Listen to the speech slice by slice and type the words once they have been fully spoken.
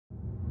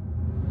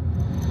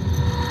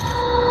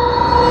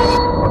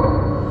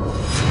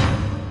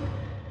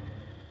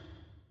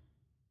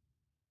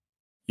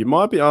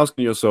might be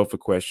asking yourself a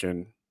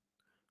question.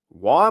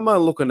 Why am I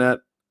looking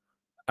at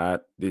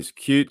this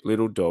cute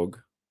little dog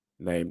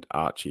named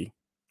Archie?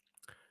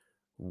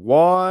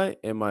 Why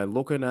am I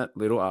looking at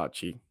little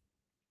Archie?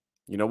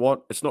 You know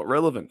what? It's not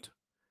relevant.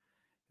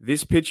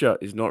 This picture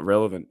is not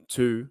relevant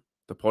to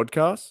the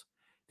podcast.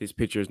 This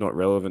picture is not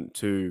relevant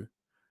to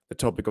the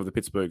topic of the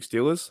Pittsburgh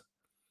Steelers.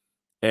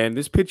 And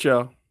this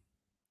picture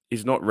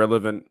is not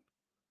relevant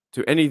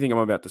to anything I'm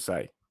about to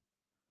say.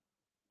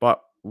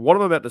 But what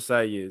I'm about to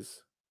say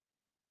is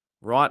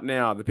right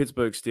now, the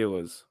Pittsburgh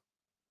Steelers,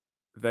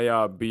 they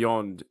are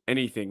beyond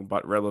anything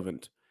but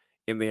relevant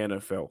in the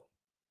NFL.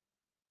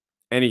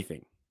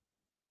 Anything.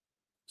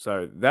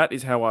 So that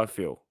is how I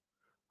feel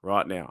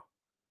right now.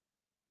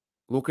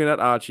 Looking at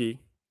Archie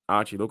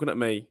looking at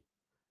me,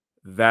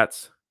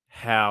 that's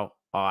how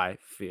I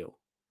feel.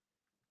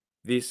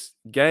 This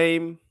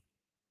game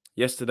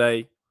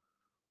yesterday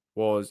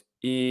was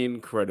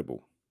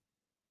incredible.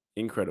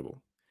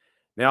 Incredible.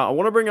 Now, I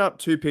want to bring up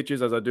two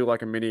pictures as I do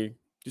like a mini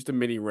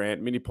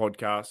rant, mini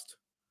podcast,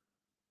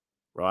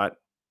 right?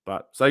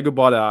 But say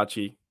goodbye to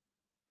Archie.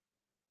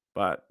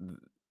 But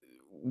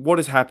what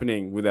is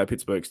happening with our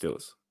Pittsburgh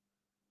Steelers?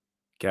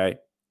 Okay.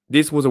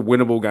 This was a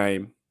winnable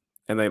game,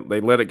 and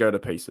they let it go to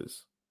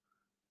pieces.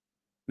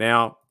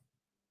 Now,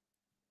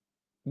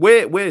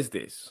 where's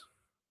this?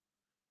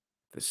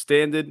 The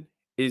standard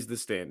is the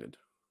standard.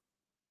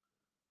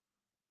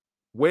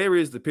 Where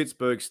is the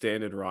Pittsburgh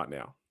standard right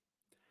now?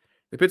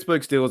 The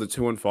Pittsburgh Steelers are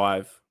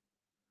 2-5.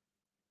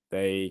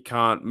 They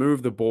can't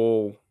move the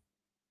ball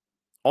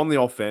on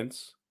the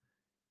offense.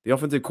 The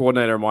offensive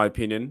coordinator, in my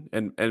opinion,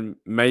 and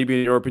maybe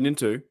in your opinion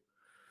too,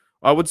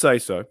 I would say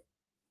so,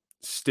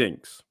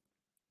 stinks.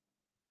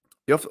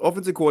 The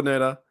offensive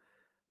coordinator,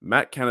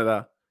 Matt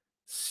Canada,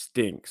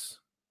 stinks.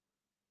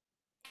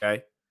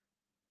 Okay?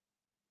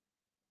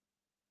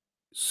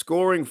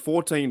 Scoring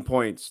 14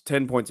 points,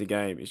 10 points a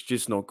game is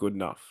just not good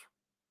enough.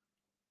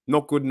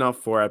 Not good enough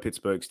for our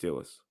Pittsburgh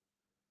Steelers.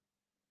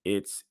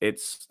 It's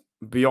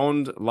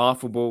beyond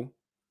laughable,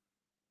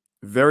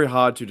 very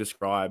hard to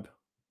describe.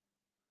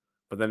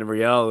 But then in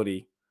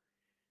reality,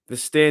 the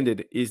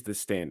standard is the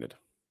standard.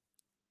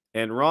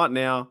 And right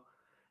now,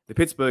 the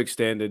Pittsburgh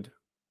standard,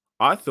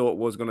 I thought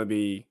was going to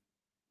be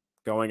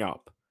going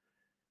up.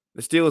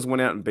 The Steelers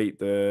went out and beat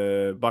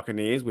the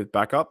Buccaneers with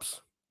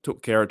backups,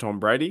 took care of Tom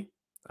Brady.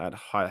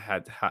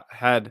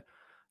 Had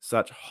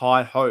such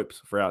high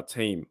hopes for our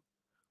team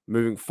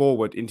moving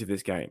forward into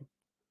this game.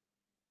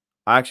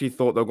 I actually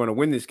thought they were going to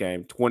win this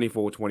game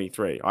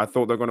 24-23. I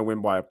thought they were going to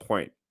win by a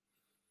point.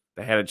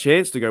 They had a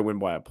chance to go win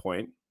by a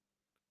point.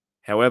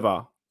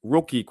 However,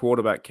 rookie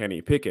quarterback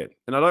Kenny Pickett,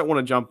 and I don't want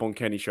to jump on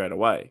Kenny straight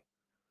away,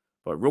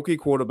 but rookie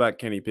quarterback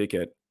Kenny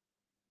Pickett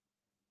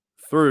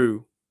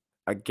threw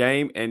a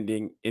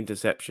game-ending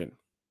interception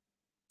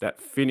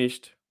that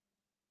finished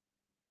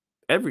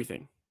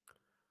everything,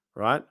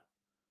 right?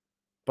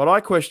 But I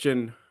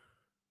question,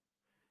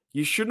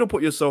 you shouldn't have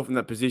put yourself in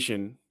that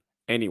position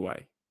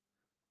anyway,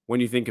 when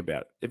you think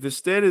about it. If the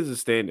standard is a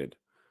standard,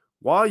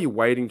 why are you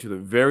waiting to the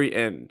very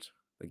end,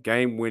 the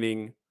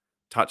game-winning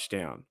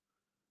touchdown,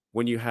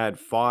 when you had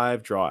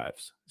 5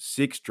 drives,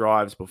 6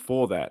 drives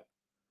before that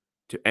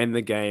to end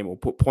the game or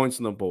put points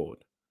on the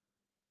board?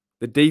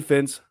 The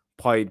defense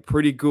played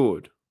pretty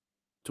good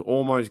to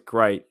almost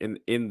great in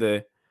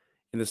the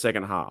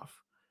second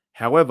half.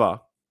 However,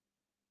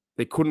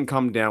 they couldn't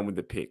come down with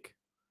the pick.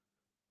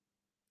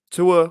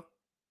 Tua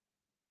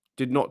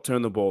did not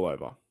turn the ball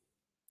over.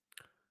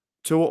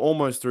 Tua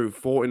almost threw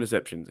 4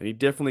 interceptions, and he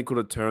definitely could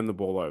have turned the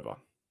ball over.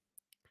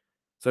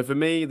 So for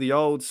me, the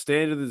old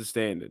standard is a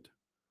standard.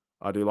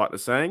 I do like the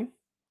saying,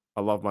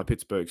 I love my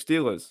Pittsburgh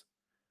Steelers.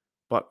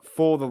 But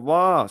for the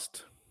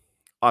last,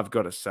 I've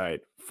got to say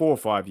it, 4 or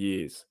 5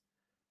 years,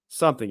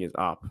 something is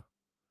up.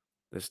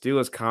 The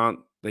Steelers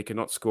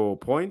cannot score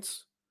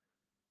points.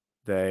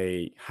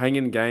 They hang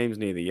in games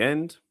near the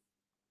end.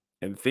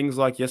 And things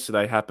like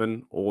yesterday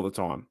happen all the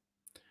time.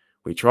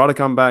 We try to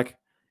come back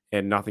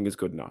and nothing is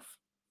good enough.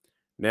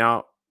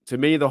 Now, to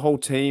me, the whole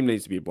team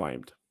needs to be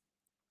blamed.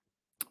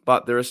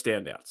 But there are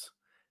standouts.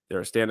 There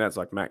are standouts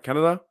like Matt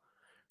Canada.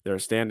 There are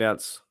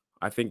standouts.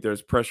 I think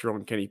there's pressure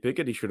on Kenny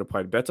Pickett. He should have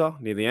played better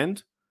near the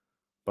end.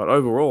 But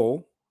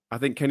overall, I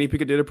think Kenny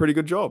Pickett did a pretty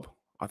good job.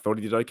 I thought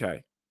he did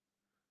okay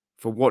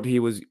for what he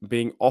was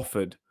being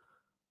offered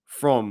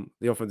from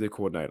the offensive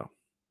coordinator.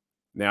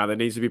 Now, there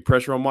needs to be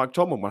pressure on Mike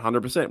Tomlin,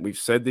 100%. We've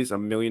said this a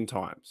million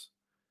times.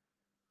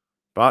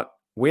 But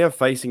we are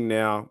facing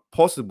now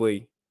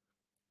possibly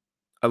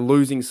a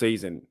losing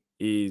season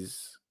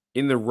is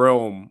in the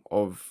realm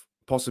of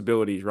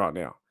possibilities right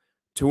now.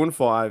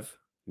 2-5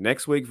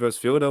 next week versus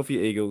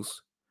Philadelphia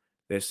Eagles.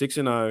 They're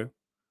 6-0.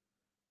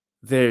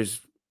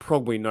 There's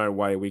probably no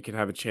way we can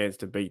have a chance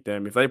to beat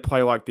them. If they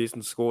play like this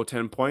and score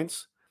 10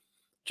 points,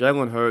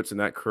 Jalen Hurts and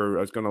that crew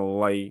are going to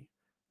lay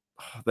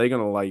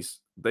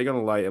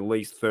at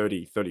least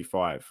 30,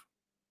 35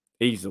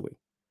 easily.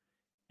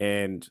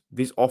 And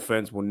this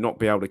offense will not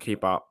be able to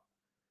keep up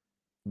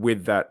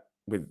with that,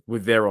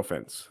 with their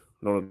offense.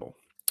 Not at all.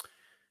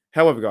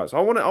 However, guys, I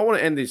want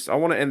to end this. I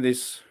want to end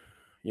this,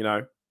 you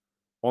know,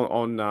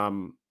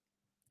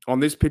 on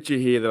this picture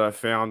here that I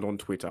found on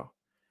Twitter.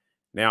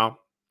 Now,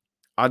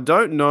 I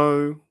don't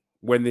know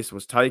when this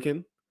was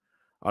taken.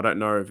 I don't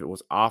know if it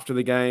was after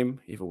the game,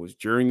 if it was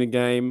during the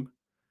game.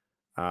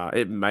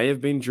 It may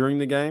have been during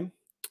the game,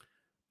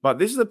 but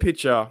this is a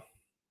picture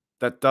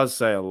that does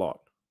say a lot.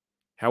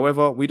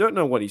 However, we don't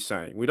know what he's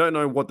saying. We don't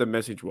know what the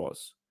message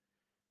was.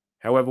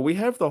 However, we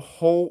have the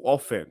whole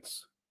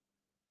offense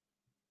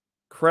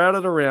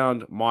crowded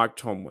around Mike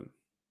Tomlin.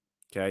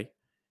 Okay.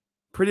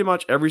 Pretty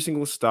much every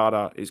single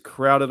starter is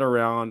crowded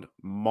around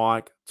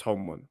Mike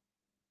Tomlin.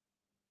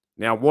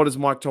 Now, what is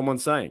Mike Tomlin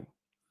saying?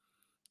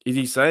 Is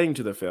he saying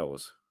to the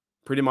fellas,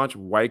 pretty much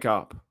wake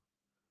up?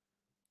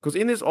 Because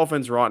in this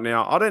offense right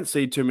now, I don't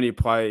see too many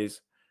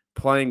players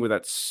playing with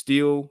that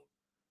steel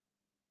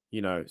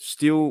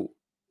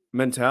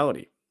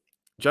mentality.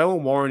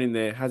 Jalen Warren in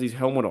there has his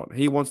helmet on.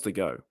 He wants to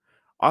go.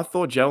 I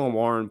thought Jalen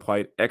Warren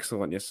played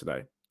excellent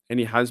yesterday, and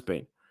he has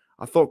been.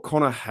 I thought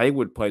Connor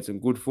Hayward played some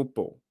good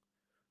football,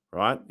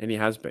 right? And he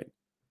has been.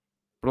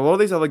 But a lot of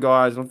these other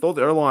guys, and I thought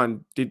the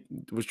O-line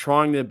was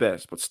trying their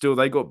best, but still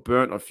they got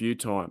burnt a few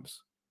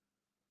times.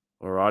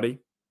 Alrighty.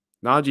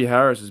 Najee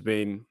Harris has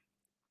been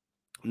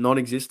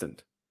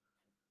non-existent.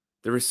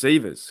 The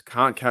receivers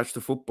can't catch the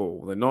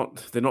football. They're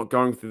not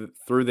going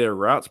through their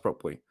routes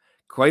properly.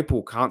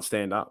 Claypool can't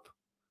stand up.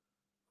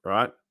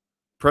 Right?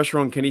 Pressure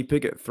on Kenny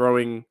Pickett,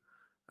 throwing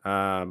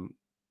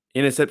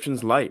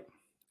interceptions late,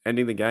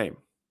 ending the game.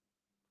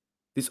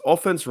 This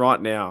offense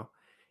right now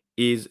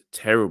is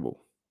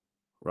terrible.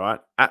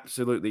 Right?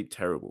 Absolutely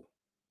terrible.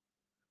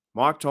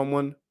 Mike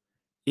Tomlin,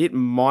 it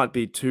might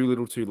be too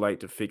little too late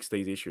to fix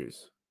these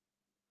issues.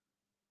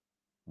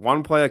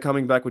 One player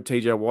coming back with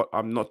TJ Watt,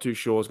 I'm not too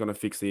sure is going to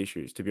fix the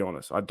issues, to be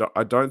honest. I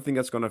don't think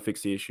that's going to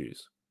fix the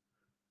issues.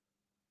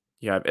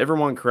 You have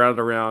everyone crowded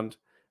around,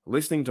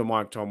 listening to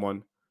Mike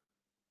Tomlin,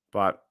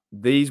 but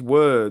these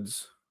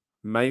words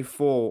may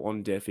fall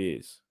on deaf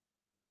ears.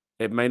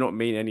 It may not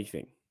mean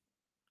anything.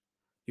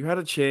 You had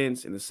a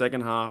chance in the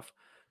second half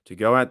to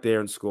go out there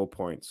and score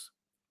points,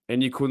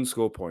 and you couldn't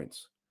score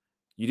points.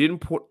 You didn't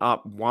put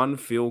up one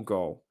field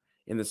goal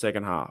in the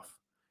second half.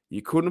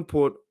 You couldn't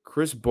put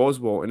Chris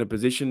Boswell in a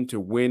position to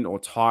win or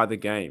tie the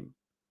game.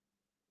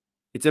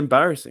 It's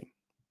embarrassing.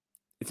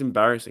 It's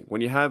embarrassing.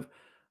 When you have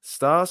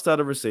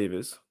star-studded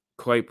receivers,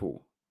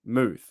 Claypool,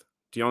 Muth,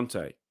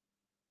 Deontay,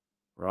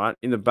 right?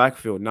 In the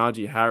backfield,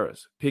 Najee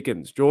Harris,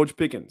 Pickens, George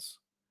Pickens,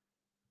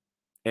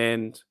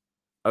 and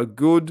a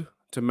good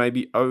to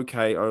maybe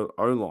okay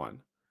O-line,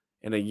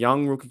 and a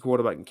young rookie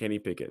quarterback in Kenny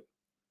Pickett.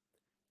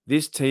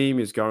 This team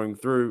is going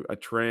through a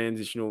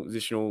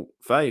transitional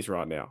phase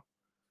right now.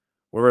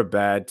 We're a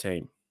bad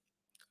team,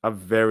 a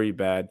very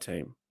bad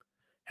team.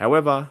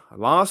 However,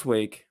 last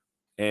week,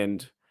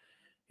 and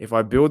if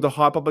I build the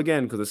hype up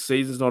again, because the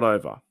season's not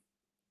over,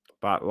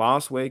 but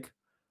last week,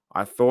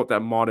 I thought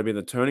that might have been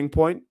the turning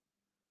point.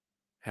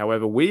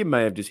 However, we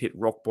may have just hit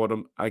rock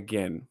bottom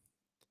again.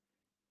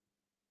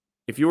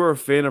 If you are a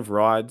fan of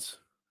rides,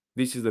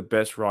 this is the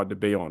best ride to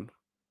be on.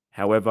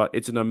 However,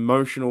 it's an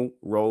emotional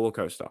roller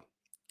coaster.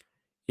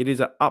 It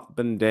is an up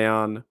and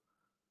down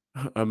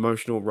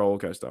emotional roller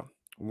coaster.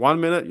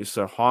 1 minute, you're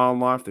so high on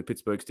life, the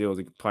Pittsburgh Steelers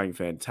are playing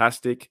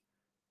fantastic.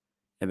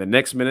 And the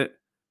next minute,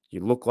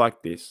 you look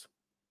like this.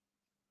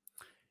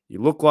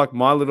 You look like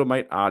my little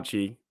mate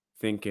Archie,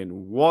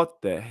 thinking,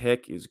 what the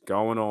heck is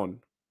going on?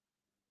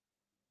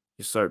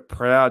 You're so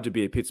proud to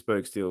be a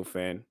Pittsburgh Steelers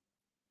fan.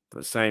 At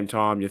the same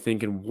time, you're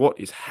thinking, what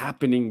is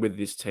happening with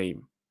this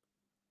team?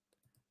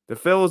 The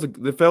fellas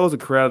are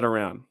crowded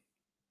around,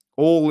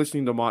 all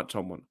listening to Mike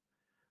Tomlin.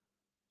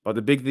 But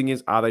the big thing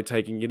is, are they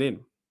taking it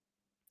in?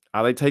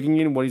 Are they taking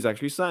in what he's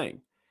actually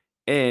saying?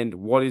 And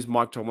what is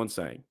Mike Tomlin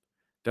saying?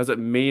 Does it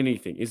mean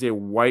anything? Is there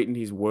weight in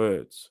his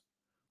words?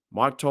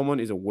 Mike Tomlin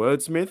is a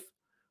wordsmith,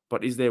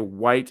 but is there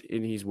weight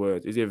in his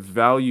words? Is there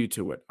value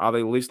to it? Are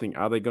they listening?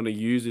 Are they going to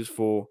use this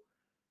for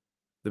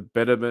the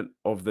betterment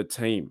of the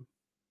team?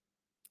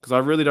 Because I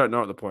really don't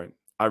know at the point.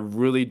 I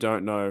really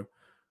don't know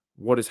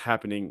what is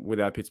happening with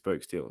our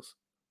Pittsburgh Steelers.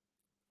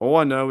 All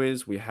I know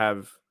is we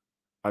have,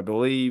 I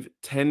believe,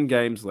 10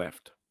 games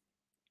left.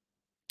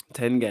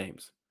 10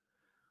 games.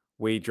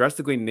 We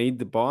drastically need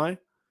the bye.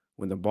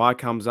 When the bye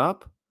comes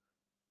up,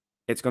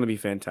 it's going to be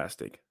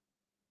fantastic.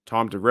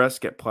 Time to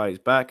rest, get players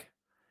back,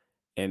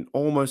 and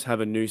almost have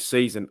a new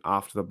season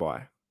after the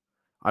bye.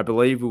 I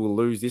believe we will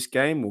lose this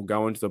game. We'll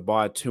go into the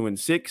bye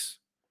 2-6,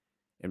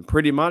 and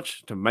pretty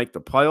much to make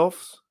the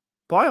playoffs,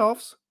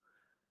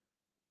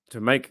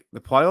 to make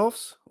the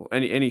playoffs, or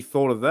any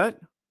thought of that,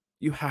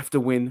 you have to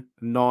win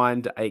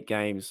 9 to 8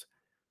 games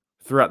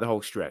throughout the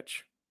whole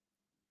stretch,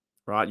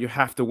 right? You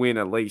have to win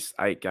at least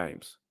 8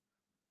 games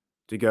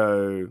to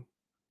go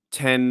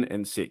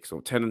 10-6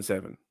 or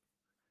 10-7.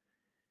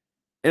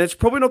 And it's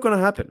probably not going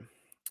to happen.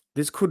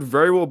 This could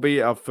very well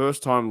be our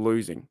first time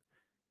losing.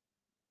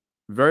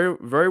 Very,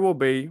 very well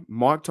be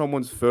Mike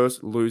Tomlin's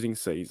first losing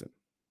season.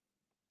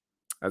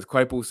 As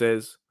Claypool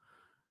says,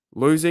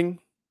 losing,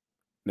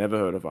 never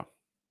heard of her.